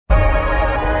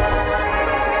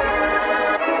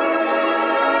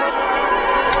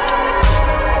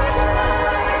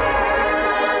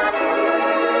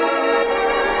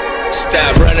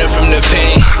stop running from the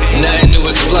pain, nothing to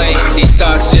explain. These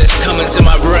thoughts just coming to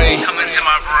my brain.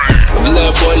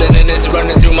 Blood boiling and it's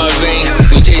running through my veins.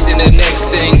 We chasing the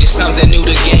next thing, just something new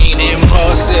to gain.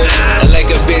 Impulsive, like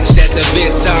a bitch that's a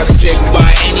bit toxic.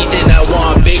 Buy anything I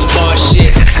want, big boss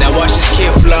shit. Now watch this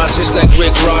kid floss just like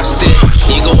Rick Ross did.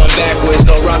 You going backwards,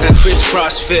 gon' rock a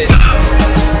crisscross fit.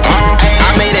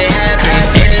 I made it happen.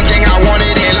 Anything I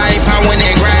wanted in life, I went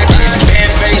and grabbed it.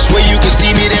 Bad face where you could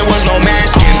see me, there was no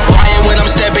masking. Quiet when I'm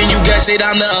stepping, you guessed it,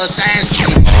 I'm the assassin.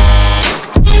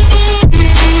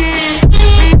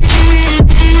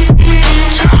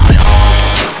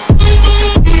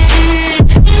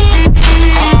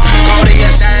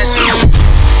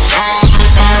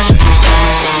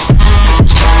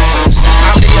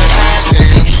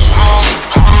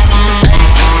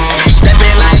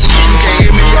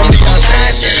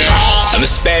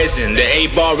 The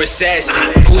 8-bar assassin,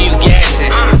 who you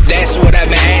gassing? That's what I've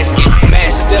been asking.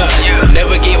 Messed up,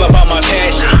 never gave up on my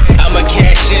passion. I'ma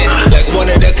cash in like one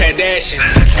of the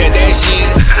Kardashians.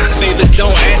 Favors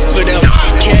don't ask for them.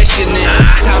 Cashing in,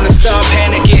 time to start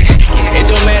panicking. It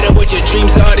don't matter what your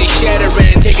dreams are, they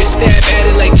shattering. Take a stab at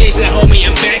it like Jason, homie,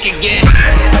 I'm back again.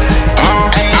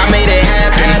 I made it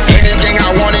happen. Anything I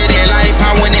wanted in life,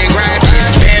 I went and grabbed it.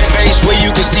 Bad face where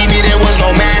you could see me, there was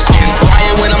no masking.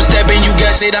 Quiet when I'm stepping, you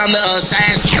guessed it, I'm the assassin.